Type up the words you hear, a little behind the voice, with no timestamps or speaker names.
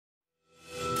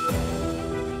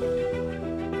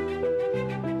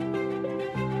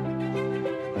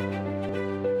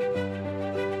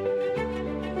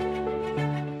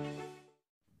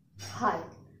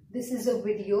This is a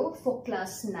video for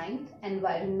class 9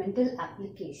 environmental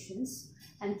applications,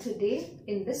 and today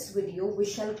in this video we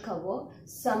shall cover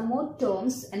some more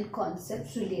terms and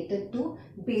concepts related to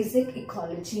basic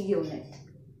ecology unit.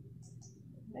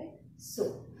 Right?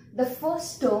 So the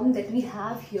first term that we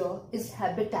have here is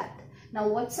habitat. Now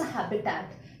what's a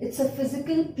habitat? It's a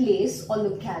physical place or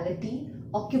locality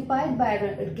occupied by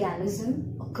an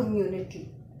organism or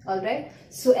community. Alright,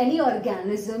 so any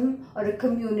organism or a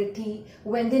community,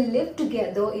 when they live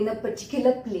together in a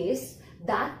particular place,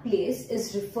 that place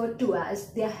is referred to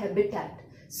as their habitat.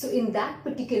 So in that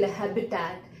particular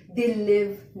habitat, they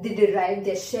live, they derive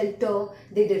their shelter,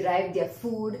 they derive their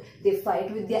food, they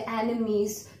fight with their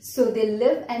enemies. So they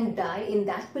live and die in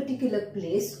that particular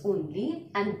place only,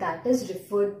 and that is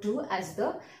referred to as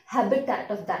the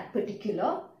habitat of that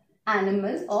particular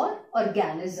animal or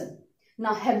organism.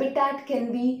 Now, habitat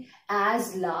can be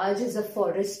as large as a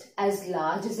forest, as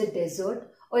large as a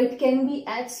desert, or it can be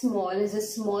as small as a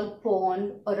small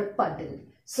pond or a puddle.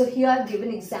 So here I've given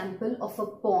an example of a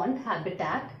pond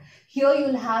habitat. Here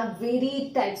you'll have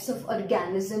varied types of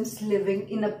organisms living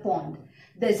in a pond.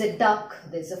 There's a duck,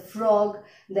 there's a frog,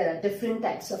 there are different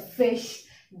types of fish,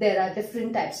 there are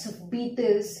different types of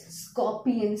beetles,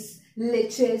 scorpions,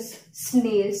 leeches,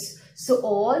 snails. So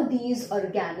all these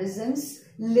organisms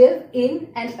live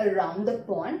in and around the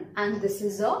pond, and this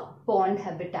is a pond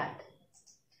habitat.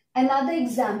 Another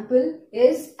example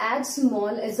is as small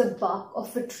as a bark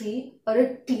of a tree or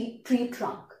a tree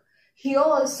trunk. Here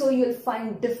also you'll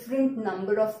find different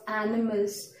number of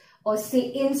animals or say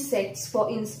insects, for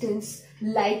instance,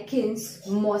 lichens,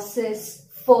 mosses,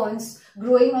 ferns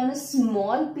growing on a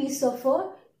small piece of a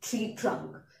tree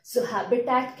trunk. So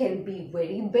habitat can be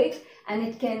very big, and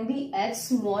it can be as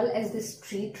small as this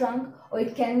tree trunk, or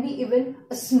it can be even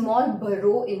a small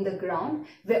burrow in the ground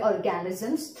where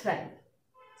organisms thrive.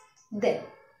 Then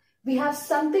we have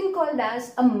something called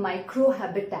as a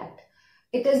microhabitat.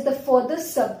 It is the further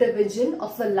subdivision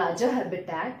of a larger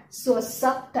habitat. So a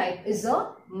subtype is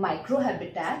a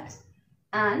microhabitat,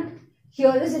 and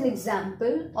here is an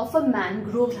example of a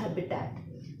mangrove habitat.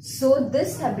 So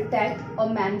this habitat or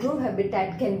mangrove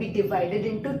habitat can be divided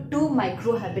into two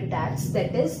microhabitats,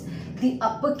 that is the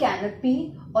upper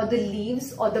canopy or the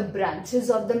leaves or the branches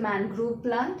of the mangrove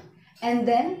plant, and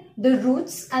then the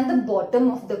roots and the bottom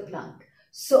of the plant.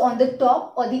 So on the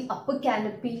top or the upper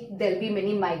canopy, there will be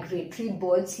many migratory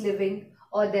birds living,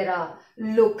 or there are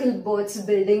local birds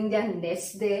building their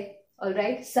nests there.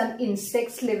 Alright, some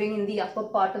insects living in the upper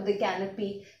part of the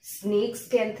canopy, snakes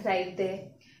can thrive there.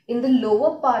 In the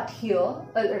lower part here,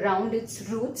 around its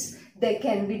roots, there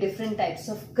can be different types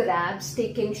of crabs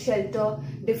taking shelter,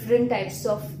 different types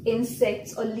of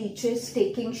insects or leeches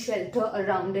taking shelter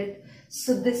around it.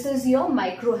 So this is your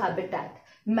microhabitat.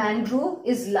 Mangrove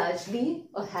is largely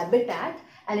a habitat,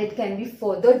 and it can be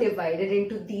further divided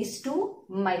into these two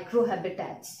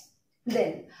microhabitats.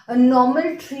 Then a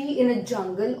normal tree in a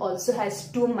jungle also has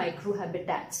two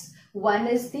microhabitats. One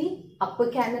is the upper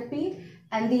canopy,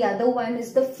 and the other one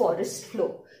is the forest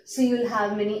floor. So you'll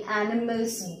have many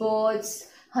animals, birds,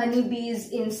 honeybees,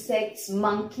 insects,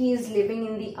 monkeys living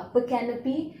in the upper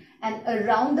canopy, and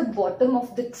around the bottom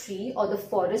of the tree or the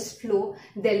forest floor,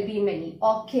 there'll be many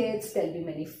orchids, there'll be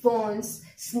many ferns,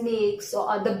 snakes, or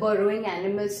other burrowing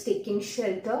animals taking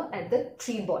shelter at the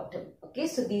tree bottom. Okay,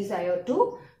 so these are your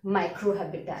two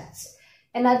microhabitats.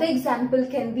 Another example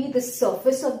can be the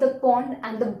surface of the pond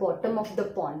and the bottom of the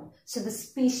pond. So the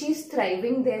species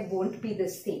thriving there won't be the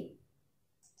same.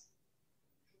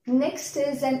 Next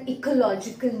is an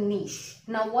ecological niche.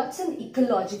 Now what's an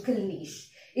ecological niche?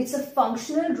 It's a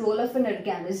functional role of an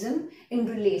organism in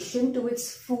relation to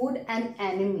its food and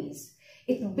enemies.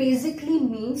 It basically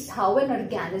means how an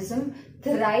organism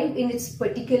thrives in its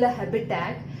particular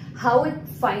habitat, how it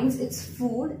finds its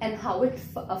food, and how it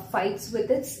fights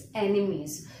with its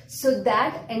enemies. So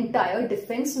that entire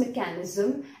defense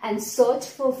mechanism and search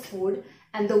for food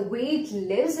and the way it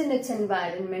lives in its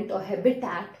environment or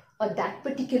habitat or that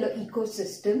particular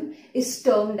ecosystem is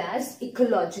termed as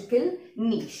ecological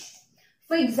niche.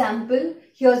 For example,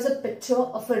 here's a picture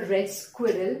of a red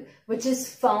squirrel which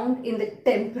is found in the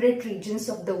temperate regions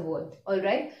of the world.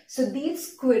 Alright, so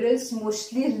these squirrels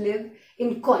mostly live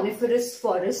in coniferous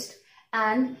forest,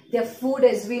 and their food,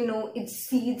 as we know, it's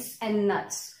seeds and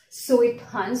nuts. So it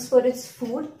hunts for its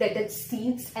food, that is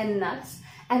seeds and nuts,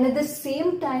 and at the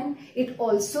same time it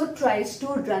also tries to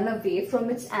run away from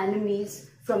its enemies,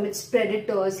 from its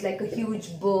predators like a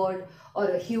huge bird or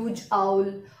a huge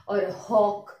owl or a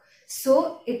hawk.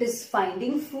 So it is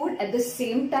finding food, at the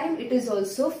same time it is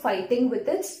also fighting with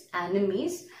its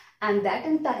enemies, and that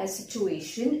entire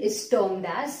situation is termed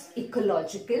as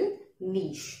ecological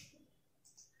niche.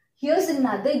 Here's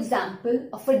another example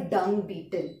of a dung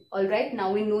beetle. Alright,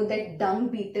 now we know that dung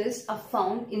beetles are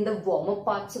found in the warmer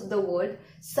parts of the world,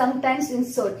 sometimes in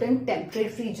certain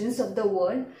temperate regions of the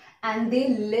world, and they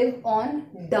live on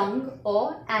dung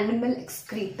or animal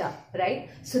excreta,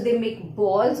 right? So they make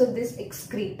balls of this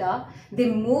excreta, they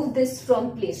move this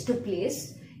from place to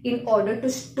place in order to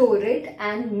store it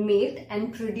and mate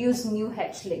and produce new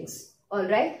hatchlings.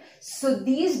 Alright, so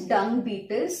these dung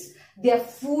beetles, their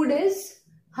food is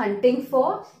hunting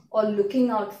for or looking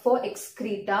out for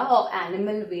excreta or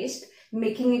animal waste,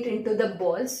 making it into the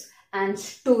balls and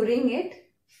storing it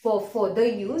for further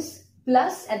use.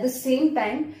 Plus, at the same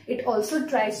time, it also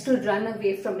tries to run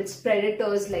away from its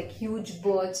predators like huge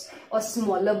birds or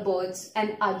smaller birds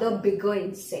and other bigger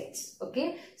insects.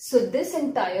 Okay, so this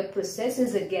entire process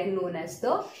is again known as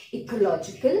the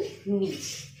ecological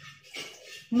niche.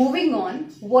 Moving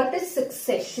on, what is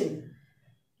succession?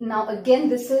 Now again,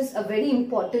 this is a very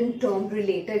important term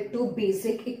related to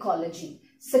basic ecology.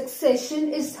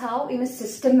 Succession is how in a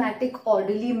systematic,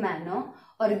 orderly manner,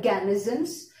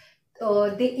 organisms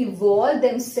they evolve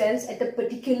themselves at a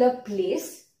particular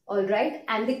place, alright,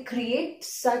 and they create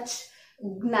such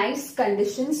nice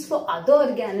conditions for other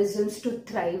organisms to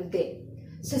thrive there.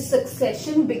 So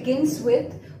succession begins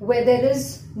with where there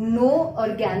is no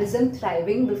organism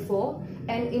thriving before,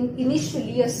 and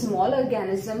initially a small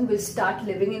organism will start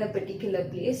living in a particular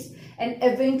place, and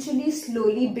eventually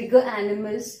slowly bigger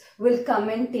animals will come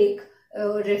and take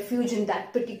refuge in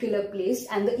that particular place,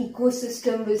 and the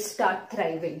ecosystem will start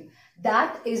thriving.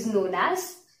 That is known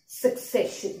as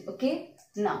succession. Okay,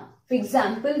 now for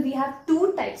example, we have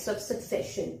two types of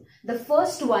succession. The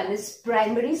first one is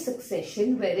primary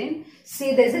succession, wherein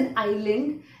say there's an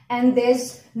island and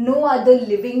there's no other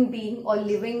living being or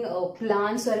living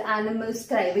plants or animals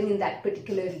thriving in that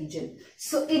particular region.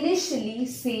 So initially,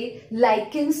 say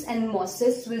lichens and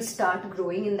mosses will start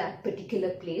growing in that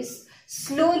particular place.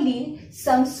 Slowly,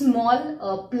 some small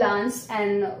plants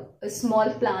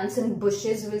and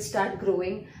bushes will start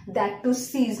growing, that too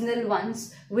seasonal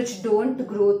ones which don't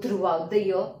grow throughout the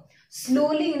year.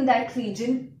 Slowly in that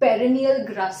region, perennial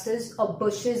grasses or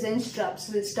bushes and shrubs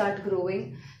will start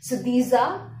growing. So these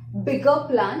are bigger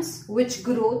plants which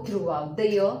grow throughout the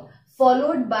year,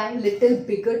 followed by little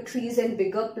bigger trees and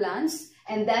bigger plants,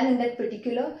 and then in that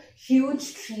particular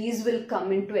huge trees will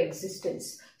come into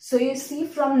existence. So you see,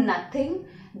 from nothing,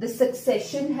 the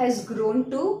succession has grown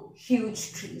to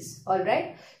huge trees.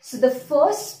 Alright, so the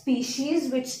first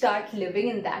species which start living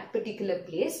in that particular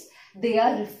place, they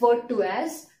are referred to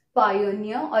as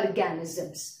pioneer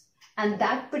organisms, and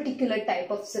that particular type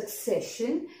of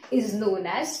succession is known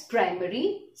as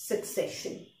primary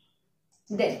succession.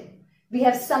 Then we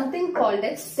have something called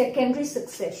as secondary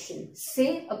succession.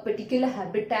 Say a particular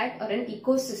habitat or an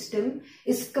ecosystem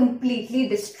is completely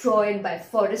destroyed by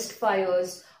forest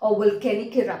fires or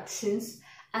volcanic eruptions,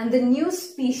 and the new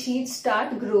species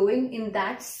start growing in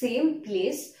that same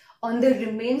place on the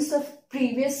remains of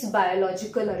previous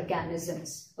biological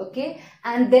organisms. Okay,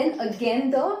 and then again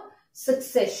the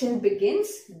succession begins.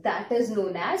 That is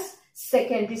known as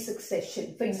secondary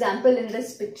succession. For example, in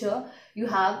this picture, you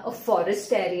have a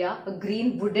forest area, a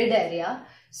green wooded area.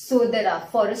 So there are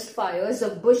forest fires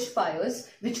or bush fires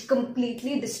which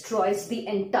completely destroys the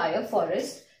entire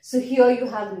forest. So here you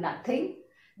have nothing.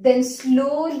 Then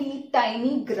slowly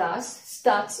tiny grass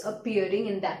starts appearing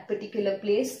in that particular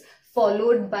place,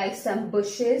 followed by some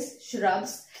bushes,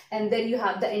 shrubs, and then you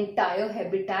have the entire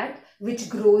habitat which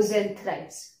grows and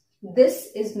thrives. This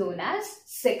is known as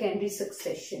secondary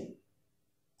succession.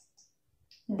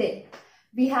 Then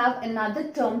we have another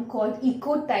term called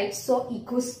ecotypes or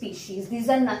ecospecies. These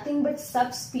are nothing but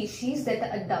subspecies that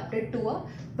are adapted to a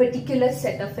particular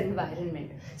set of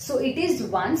environment. So it is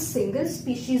one single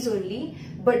species only,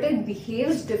 but it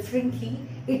behaves differently,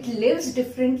 it lives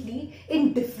differently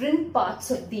in different parts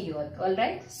of the earth.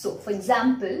 Alright, so for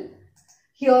example,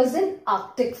 here's an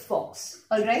Arctic fox.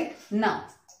 Alright, now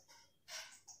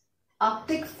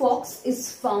Arctic fox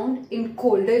is found in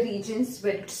colder regions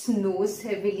where it snows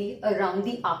heavily around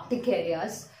the Arctic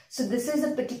areas. So this is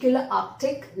a particular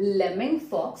Arctic lemming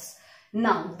fox.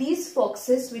 Now these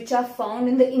foxes which are found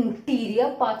in the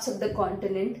interior parts of the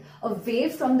continent away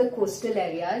from the coastal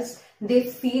areas, they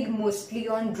feed mostly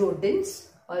on rodents,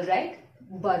 alright,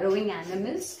 burrowing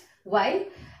animals, while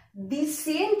the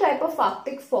same type of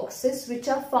Arctic foxes which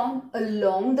are found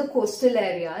along the coastal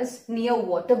areas near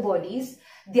water bodies,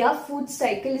 their food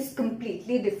cycle is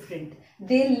completely different.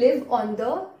 They live on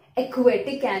the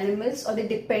aquatic animals, or they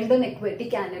depend on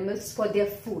aquatic animals for their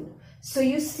food. So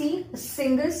you see, a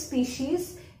single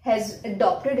species has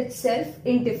adopted itself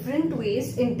in different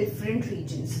ways in different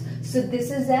regions. So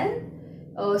this is an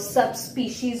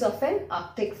subspecies of an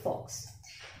Arctic fox.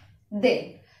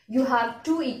 Then you have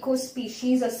two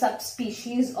eco-species or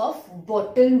subspecies of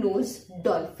bottlenose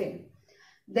dolphin.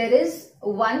 There is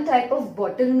one type of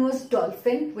bottlenose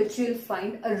dolphin which you will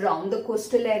find around the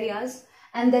coastal areas,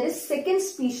 and there is second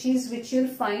species which you'll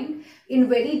find in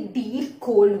very deep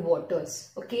cold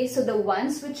waters. Okay, so the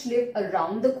ones which live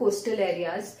around the coastal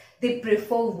areas, they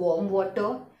prefer warm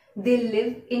water, they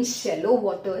live in shallow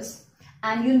waters,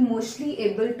 and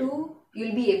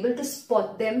you'll be able to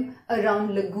spot them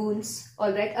around lagoons,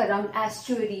 alright, around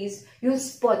estuaries. You'll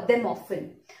spot them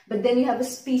often. But then you have a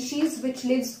species which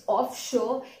lives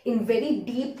offshore in very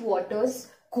deep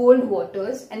waters, cold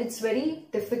waters, and it's very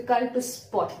difficult to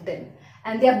spot them.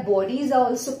 And their bodies are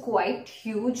also quite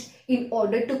huge in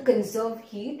order to conserve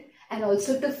heat and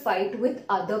also to fight with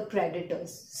other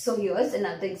predators. So here's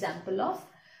another example of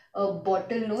a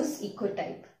bottlenose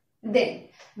ecotype. Then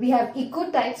we have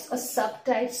ecotypes or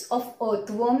subtypes of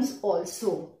earthworms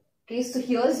also. Okay, so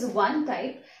here's one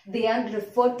type. They are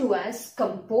referred to as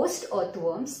compost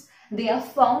earthworms. They are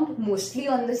found mostly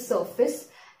on the surface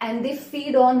and they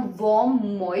feed on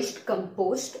warm, moist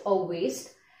compost or waste.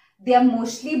 They are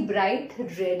mostly bright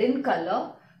red in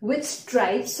color with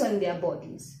stripes on their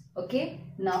bodies. Okay,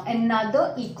 now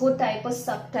another ecotype or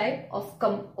subtype of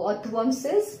earthworms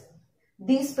is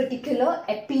these particular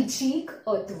epigeic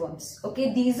earthworms.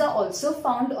 Okay, these are also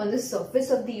found on the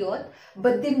surface of the earth,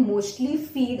 but they mostly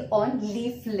feed on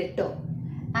leaf litter.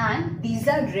 And these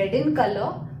are red in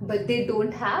color, but they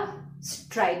don't have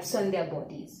stripes on their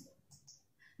bodies.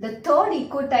 The third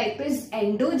ecotype is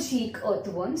endogeic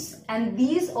earthworms, and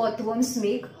these earthworms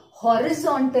make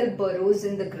horizontal burrows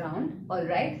in the ground,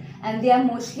 alright, and they are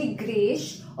mostly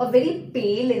grayish or very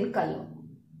pale in color.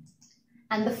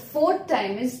 And the fourth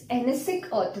type is anisic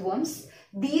earthworms.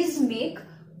 These make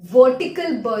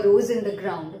vertical burrows in the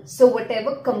ground. So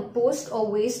whatever compost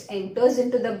or waste enters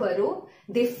into the burrow,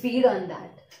 they feed on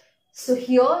that. So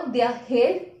here their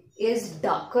head is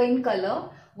darker in color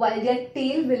while their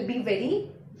tail will be very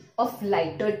of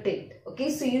lighter tint.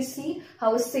 Okay, so you see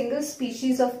how a single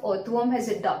species of earthworm has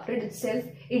adapted itself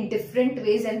in different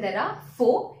ways, and there are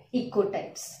 4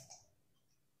 ecotypes.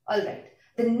 Alright.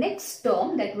 The next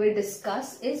term that we'll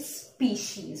discuss is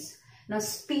species. Now,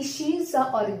 species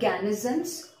are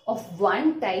organisms of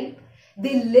one type.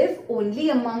 They live only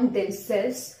among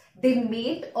themselves. They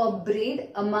mate or breed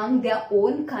among their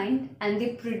own kind, and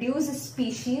they produce a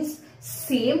species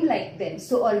same like them.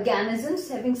 So, organisms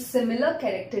having similar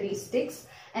characteristics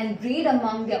and breed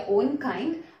among their own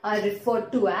kind are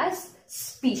referred to as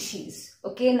species.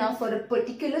 Okay, now for a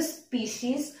particular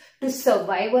species to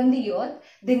survive on the earth,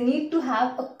 they need to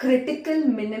have a critical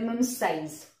minimum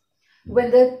size.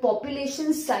 When the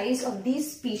population size of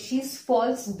these species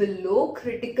falls below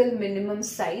critical minimum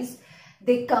size,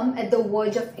 they come at the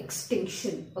verge of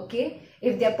extinction. Okay,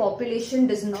 if their population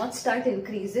does not start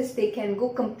increases, they can go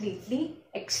completely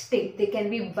extinct. They can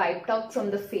be wiped out from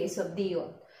the face of the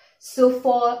earth. So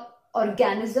for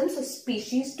organisms or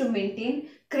species to maintain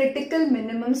critical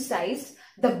minimum size,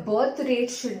 the birth rate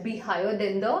should be higher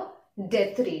than the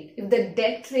death rate. If the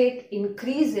death rate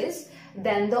increases,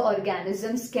 then the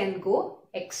organisms can go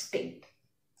extinct.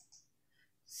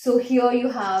 So here you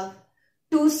have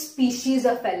 2 species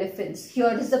of elephants.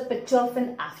 Here is a picture of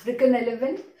an African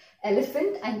elephant,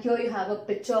 and here you have a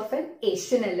picture of an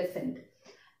Asian elephant.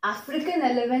 African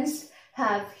elephants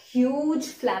have huge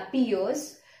flappy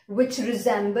ears which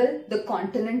resemble the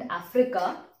continent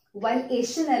Africa, while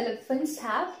Asian elephants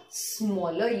have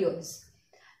smaller ears.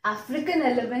 African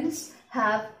elephants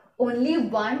have only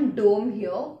one dome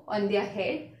here on their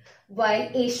head, while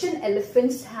Asian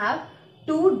elephants have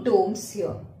 2 domes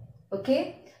here.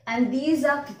 Okay, and these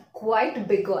are quite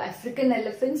bigger. African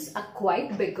elephants are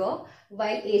quite bigger,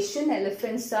 while Asian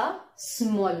elephants are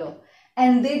smaller.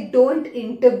 And they don't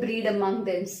interbreed among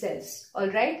themselves.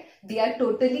 Alright, they are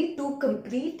totally 2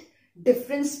 complete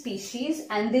different species,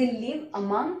 and they live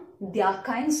among their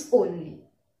kinds only.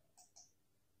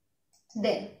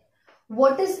 Then,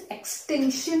 what is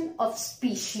extinction of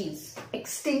species?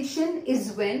 Extinction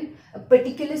is when a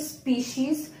particular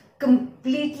species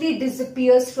completely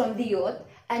disappears from the earth,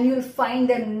 and you'll find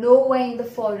them nowhere in the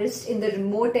forest, in the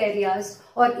remote areas,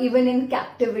 or even in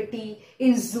captivity,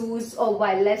 in zoos or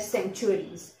wildlife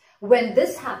sanctuaries. When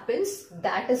this happens,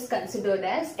 that is considered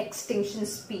as extinction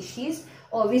species,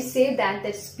 or we say that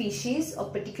that species or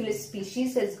particular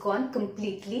species has gone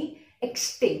completely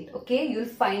extinct. Okay, you'll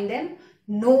find them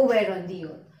nowhere on the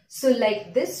earth. So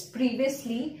like this,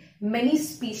 previously many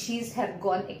species have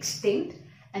gone extinct.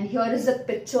 And here is a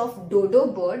picture of dodo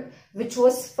bird, which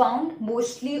was found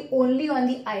mostly only on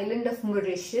the island of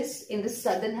Mauritius in the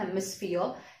southern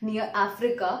hemisphere near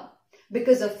Africa.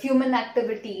 Because of human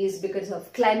activities, because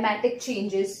of climatic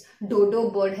changes, dodo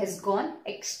bird has gone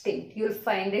extinct. You'll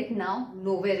find it now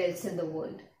nowhere else in the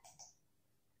world.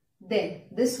 Then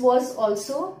this was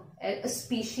also a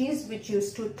species which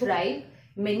used to thrive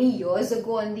many years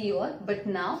ago on the earth, but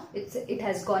now it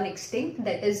has gone extinct.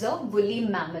 That is a woolly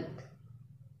mammoth.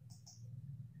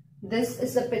 This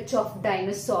is a picture of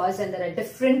dinosaurs, and there are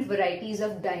different varieties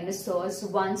of dinosaurs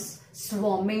once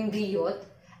swarming the earth.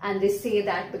 And they say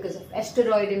that because of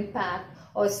asteroid impact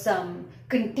or some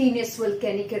continuous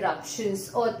volcanic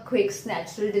eruptions, earthquakes,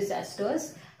 natural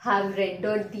disasters have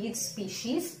rendered these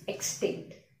species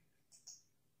extinct.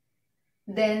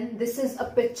 Then this is a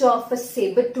picture of a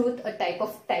saber-tooth, a type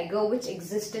of tiger which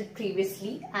existed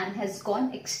previously and has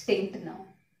gone extinct now.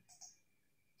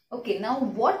 Okay, now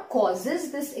what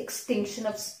causes this extinction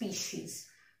of species?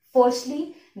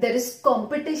 Firstly, there is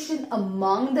competition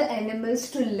among the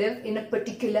animals to live in a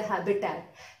particular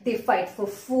habitat. They fight for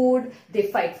food,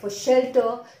 they fight for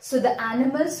shelter. So the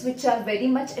animals which are very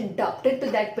much adapted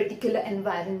to that particular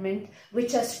environment,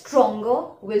 which are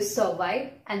stronger, will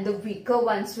survive, and the weaker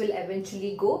ones will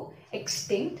eventually go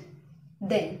extinct.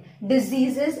 Then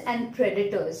diseases and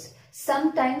predators.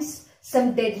 Sometimes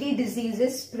some deadly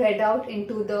diseases spread out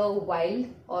into the wild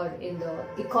or in the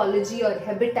ecology or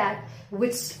habitat,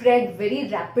 which spread very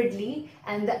rapidly,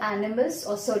 and the animals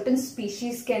or certain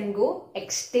species can go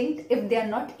extinct if they are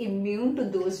not immune to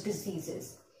those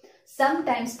diseases.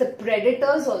 Sometimes the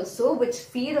predators also, which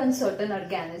feed on certain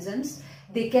organisms,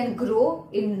 they can grow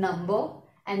in number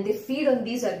and they feed on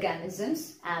these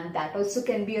organisms, and that also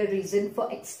can be a reason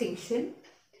for extinction.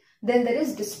 Then there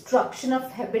is destruction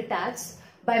of habitats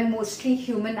by mostly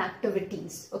human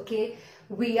activities. Okay,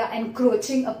 we are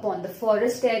encroaching upon the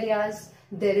forest areas.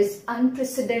 There is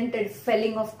unprecedented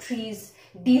felling of trees,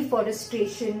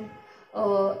 deforestation,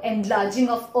 enlarging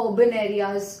of urban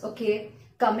areas, okay,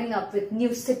 coming up with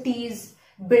new cities,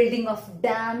 building of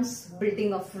dams,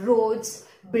 building of roads,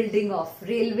 building of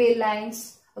railway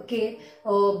lines, okay,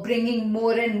 bringing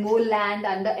more and more land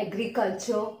under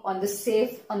agriculture on the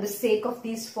sake of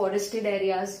these forested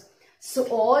areas. So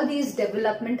all these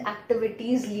development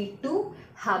activities lead to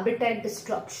habitat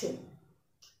destruction.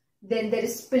 Then there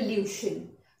is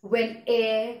pollution. When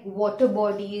air, water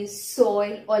bodies,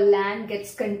 soil or land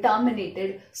gets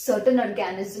contaminated, certain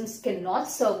organisms cannot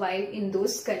survive in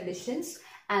those conditions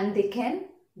and they can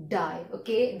die.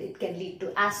 Okay, it can lead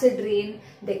to acid rain.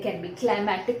 There can be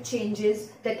climatic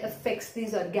changes that affects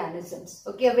these organisms.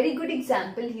 Okay, a very good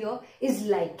example here is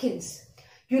lichens.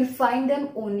 You'll find them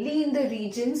only in the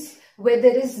regions where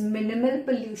there is minimal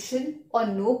pollution or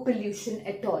no pollution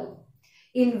at all.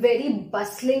 In very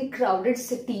bustling, crowded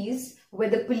cities where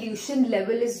the pollution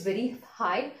level is very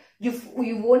high, you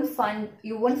won't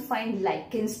find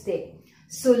lichens there.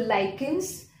 So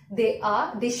lichens,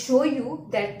 they show you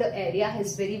that the area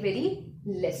has very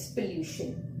less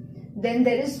pollution. Then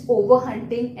there is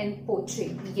overhunting and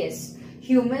poaching. Yes,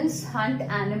 humans hunt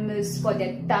animals for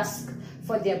their tusk,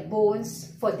 for their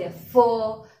bones, for their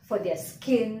fur, for their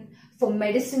skin. For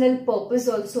medicinal purpose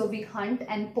also we hunt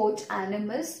and poach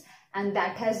animals, and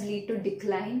that has led to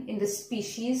decline in the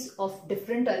species of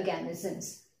different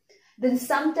organisms. Then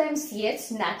sometimes,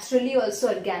 yes, naturally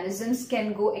also organisms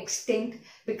can go extinct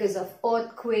because of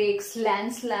earthquakes,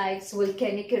 landslides,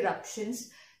 volcanic eruptions.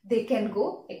 They can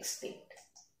go extinct.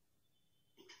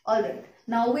 Alright,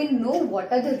 now we know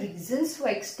what are the reasons for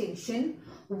extinction.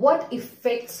 What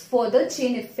effects, further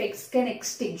chain effects can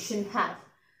extinction have?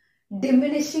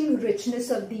 Diminishing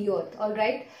richness of the earth.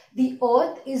 Alright, the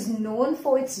earth is known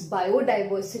for its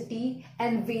biodiversity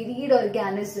and varied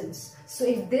organisms. So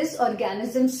if these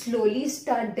organisms slowly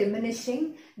start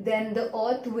diminishing, then the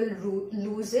earth will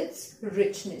lose its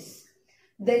richness.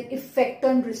 Then effect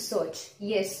on research.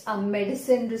 Yes, our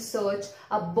medicine research,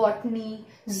 our botany,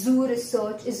 zoo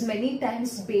research is many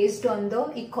times based on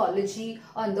the ecology,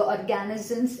 on the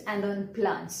organisms and on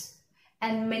plants.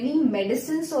 And many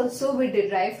medicines also we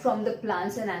derive from the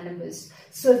plants and animals.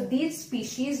 So if these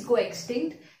species go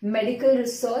extinct, medical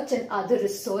research and other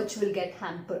research will get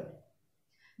hampered.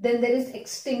 Then there is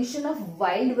extinction of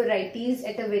wild varieties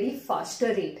at a very faster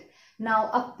rate.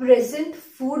 Now our present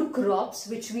food crops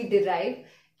which we derive,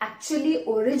 actually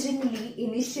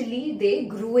initially they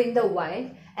grew in the wild,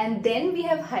 and then we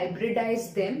have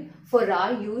hybridized them for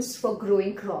our use for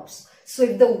growing crops. So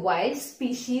if the wild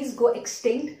species go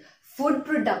extinct, food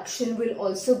production will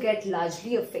also get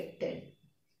largely affected.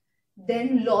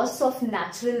 Then loss of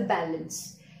natural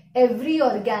balance. Every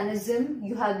organism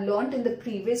you have learnt in the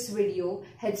previous video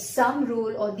had some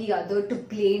role or the other to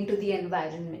play into the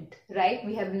environment, right?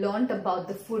 We have learnt about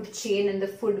the food chain and the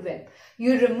food web.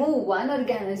 You remove one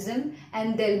organism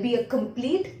and there'll be a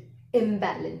complete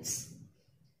imbalance.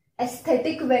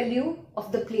 Aesthetic value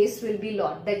of the place will be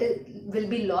lost.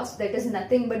 That is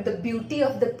nothing but the beauty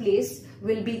of the place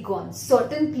will be gone.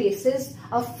 Certain places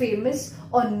are famous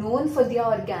or known for their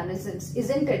organisms,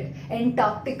 isn't it?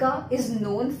 Antarctica is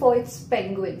known for its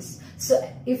penguins. So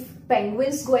if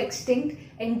penguins go extinct,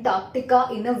 Antarctica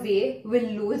in a way will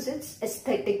lose its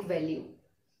aesthetic value.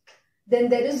 Then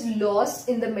there is loss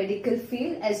in the medical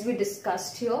field. As we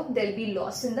discussed here, there will be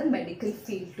loss in the medical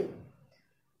field too.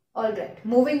 Alright,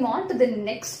 moving on to the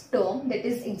next term, that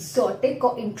is exotic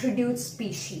or introduced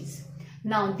species.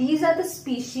 Now these are the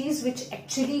species which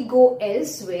actually go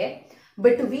elsewhere,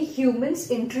 but we humans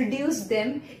introduce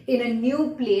them in a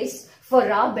new place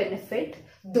for our benefit.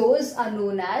 Those are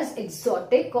known as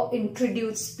exotic or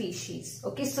introduced species.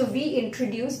 Okay, so we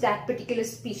introduce that particular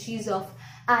species of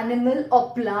animal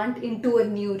or plant into a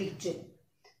new region.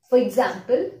 For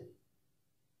example,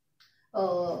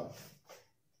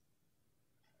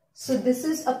 so this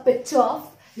is a picture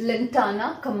of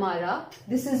Lantana camara.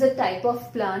 This is a type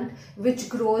of plant which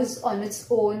grows on its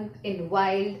own in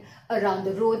wild, around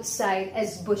the roadside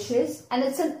as bushes, and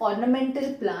it's an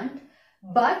ornamental plant,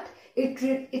 but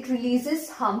it releases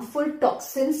harmful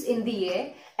toxins in the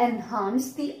air and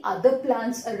harms the other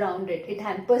plants around it. It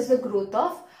hampers the growth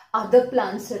of other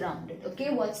plants around it. Okay,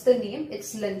 what's the name?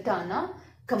 It's Lantana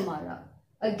camara.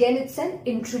 Again, it's an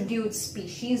introduced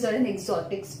species or an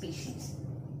exotic species.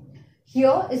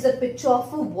 Here is a picture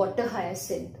of a water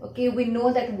hyacinth. Okay, we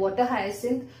know that water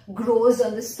hyacinth grows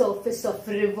on the surface of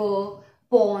river,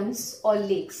 ponds or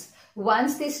lakes.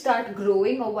 Once they start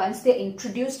growing or once they're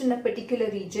introduced in a particular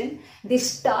region, they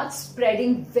start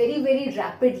spreading very, very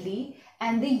rapidly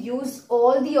and they use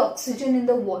all the oxygen in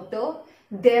the water,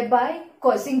 thereby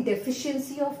causing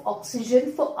deficiency of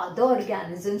oxygen for other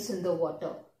organisms in the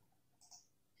water.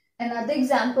 Another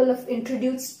example of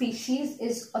introduced species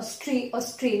is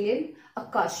Australian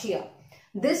acacia.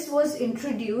 This was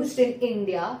introduced in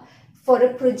India for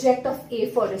a project of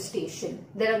afforestation.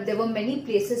 There were many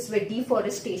places where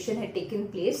deforestation had taken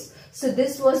place. So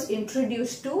this was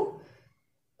introduced to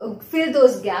fill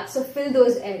those gaps or fill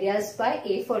those areas by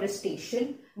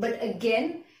afforestation. But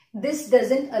again, this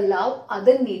doesn't allow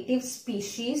other native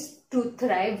species to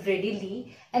thrive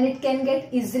readily and it can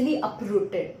get easily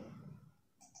uprooted.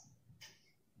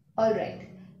 Alright,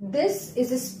 this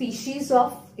is a species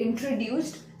of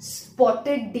introduced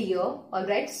spotted deer.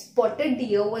 Alright, spotted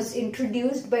deer was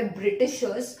introduced by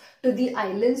Britishers to the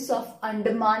islands of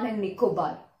Andaman and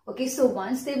Nicobar. Okay, so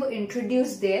once they were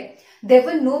introduced there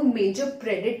were no major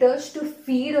predators to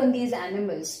feed on these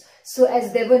animals. So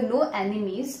as there were no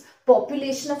enemies,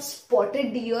 population of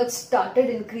spotted deer started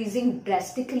increasing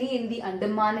drastically in the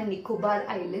Andaman and Nicobar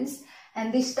Islands,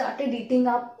 and they started eating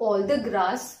up all the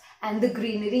grass and the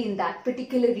greenery in that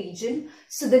particular region.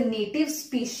 So the native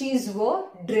species were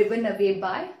driven away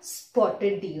by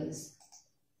spotted deers.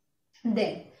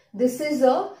 Then this is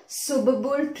a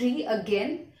subabul tree,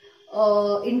 again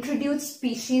introduced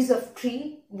species of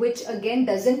tree which again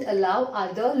doesn't allow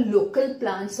other local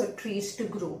plants or trees to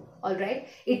grow. Alright,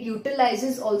 it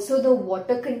utilizes also the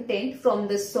water content from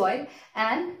the soil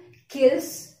and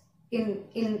kills, in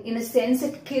a sense,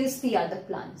 it kills the other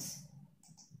plants.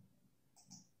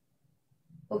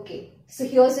 Okay, so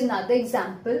here's another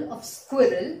example of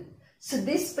squirrel. So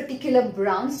this particular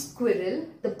brown squirrel,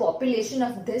 the population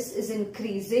of this is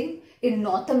increasing in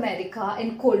North America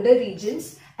in colder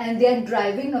regions, and they are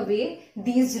driving away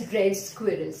these red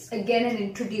squirrels, again an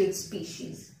introduced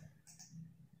species.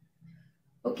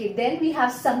 Okay, then we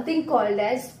have something called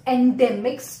as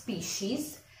endemic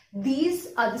species. These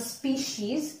are the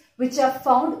species which are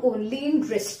found only in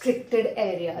restricted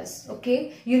areas.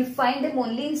 Okay, you'll find them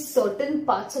only in certain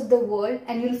parts of the world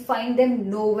and you'll find them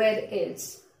nowhere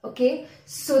else. Okay,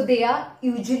 so they are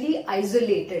usually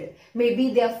isolated.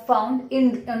 Maybe they are found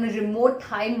on a remote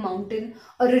high mountain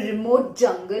or a remote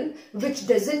jungle, which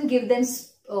doesn't give them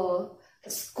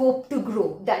scope to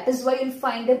grow. That is why you'll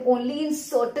find them only in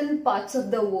certain parts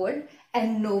of the world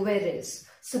and nowhere else.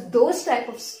 So those type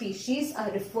of species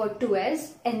are referred to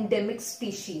as endemic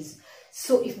species.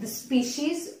 So if the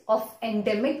species of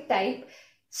endemic type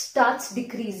starts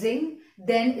decreasing,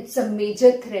 then it's a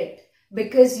major threat,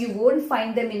 because you won't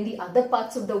find them in the other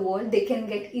parts of the world. They can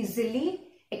get easily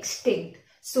extinct.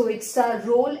 So it's our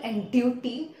role and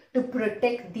duty to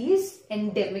protect these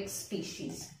endemic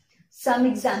species. Some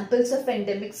examples of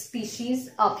endemic species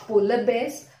are polar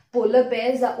bears. Polar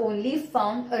bears are only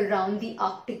found around the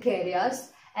Arctic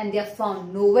areas and they are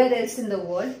found nowhere else in the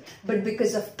world, but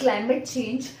because of climate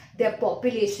change, their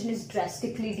population is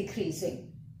drastically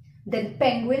decreasing. Then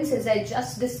penguins, as I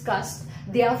just discussed,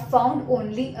 they are found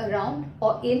only around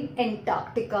or in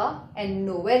Antarctica and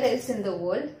nowhere else in the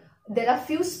world. There are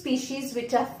few species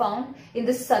which are found in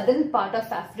the southern part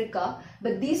of Africa,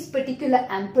 but these particular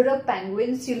emperor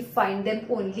penguins, you'll find them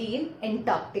only in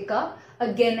Antarctica,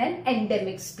 again an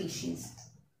endemic species.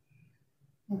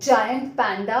 Giant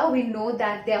panda, we know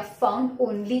that they are found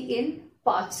only in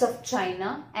parts of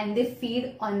China and they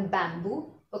feed on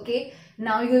bamboo. Okay,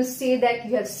 now you'll say that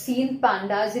you have seen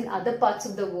pandas in other parts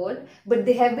of the world, but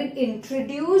they have been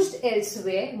introduced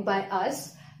elsewhere by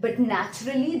us, but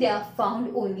naturally they are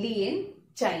found only in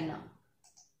China.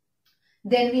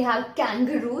 Then we have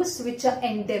kangaroos, which are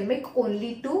endemic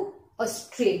only to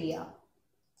Australia.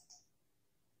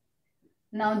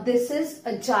 Now this is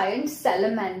a giant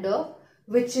salamander,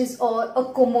 which is or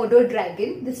a Komodo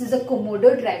dragon. This is a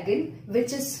Komodo dragon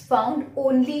which is found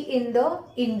only in the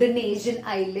Indonesian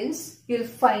islands. You'll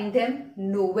find them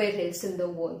nowhere else in the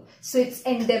world. So it's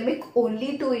endemic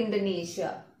only to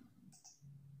Indonesia.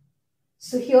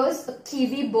 So here's a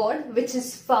kiwi bird which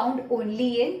is found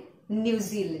only in New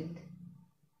Zealand.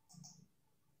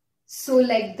 So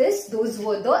like this, those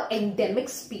were the endemic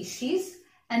species.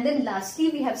 And then lastly,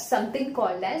 we have something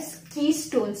called as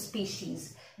keystone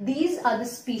species. These are the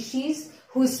species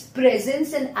whose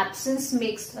presence and absence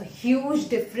makes a huge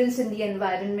difference in the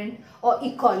environment or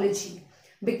ecology,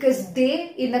 because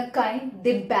they, in a kind,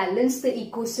 they balance the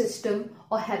ecosystem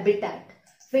or habitat.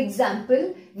 For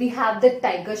example, we have the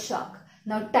tiger shark.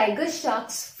 Now, tiger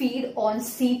sharks feed on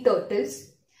sea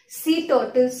turtles. Sea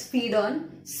turtles feed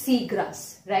on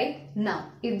seagrass, right?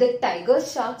 Now, if the tiger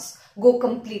sharks go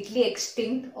completely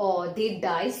extinct or they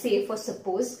die, say for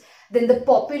suppose, then the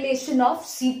population of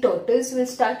sea turtles will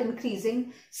start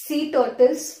increasing. Sea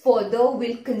turtles further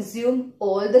will consume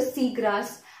all the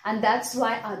seagrass, and that's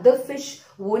why other fish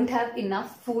won't have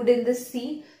enough food in the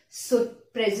sea. So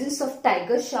presence of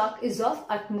tiger shark is of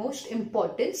utmost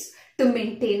importance to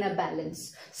maintain a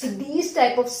balance. So these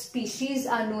type of species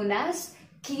are known as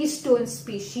keystone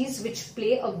species, which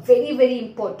play a very, very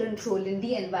important role in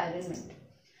the environment.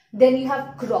 Then you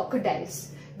have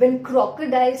crocodiles. When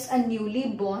crocodiles are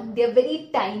newly born, they are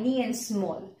very tiny and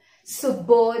small. So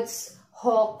birds,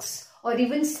 hawks, or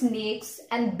even snakes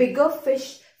and bigger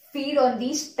fish feed on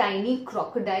these tiny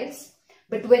crocodiles.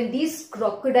 But when these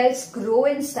crocodiles grow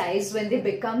in size, when they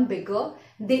become bigger,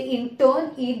 they in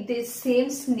turn eat these same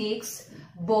snakes,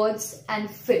 birds and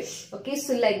fish. Okay,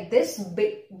 so like this,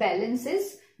 balance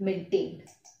is maintained.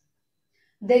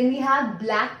 Then we have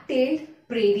black-tailed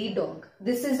prairie dog.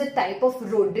 This is a type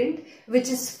of rodent which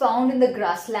is found in the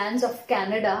grasslands of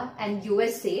Canada and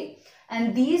USA,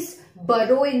 and these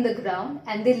burrow in the ground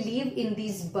and they live in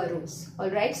these burrows.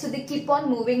 Alright, so they keep on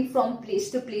moving from place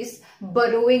to place,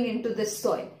 burrowing into the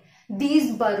soil.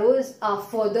 These burrows are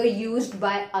further used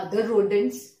by other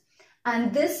rodents,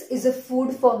 and this is a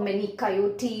food for many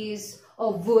coyotes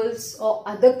or wolves or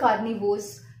other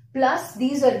carnivores. Plus,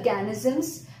 these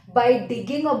organisms, by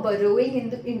digging or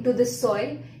burrowing into the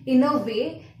soil, in a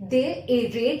way, they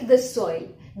aerate the soil.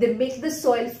 They make the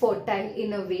soil fertile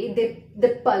in a way.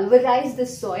 They pulverize the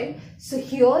soil. So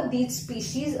here, these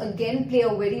species again play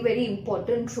a very, very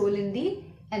important role in the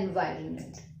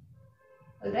environment.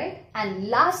 Alright. And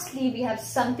lastly, we have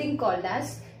something called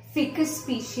as ficus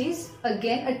species.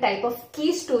 Again, a type of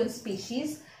keystone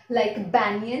species like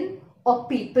banyan or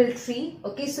peepal tree.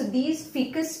 Okay, so these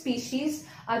ficus species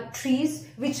are trees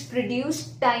which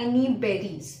produce tiny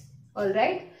berries.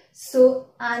 Alright, so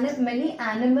many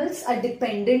animals are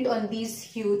dependent on these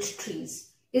huge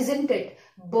trees, isn't it?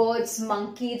 Birds,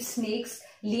 monkeys, snakes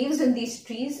lives in these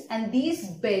trees, and these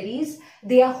berries,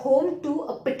 they are home to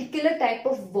a particular type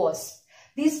of wasp.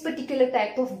 This particular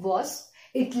type of wasp,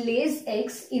 it lays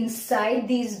eggs inside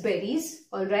these berries,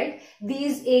 alright.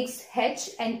 These eggs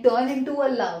hatch and turn into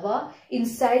a larva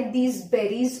inside these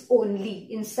berries only,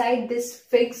 inside this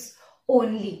figs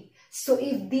only. So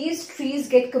if these trees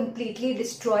get completely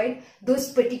destroyed,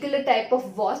 those particular type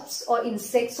of wasps or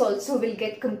insects also will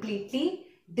get completely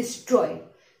destroyed.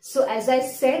 So as I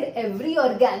said, every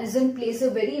organism plays a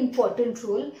very important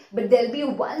role, but there'll be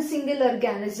one single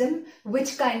organism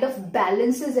which kind of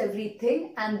balances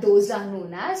everything, and those are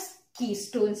known as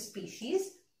keystone species.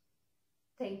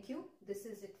 Thank you. This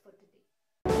is it for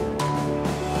today.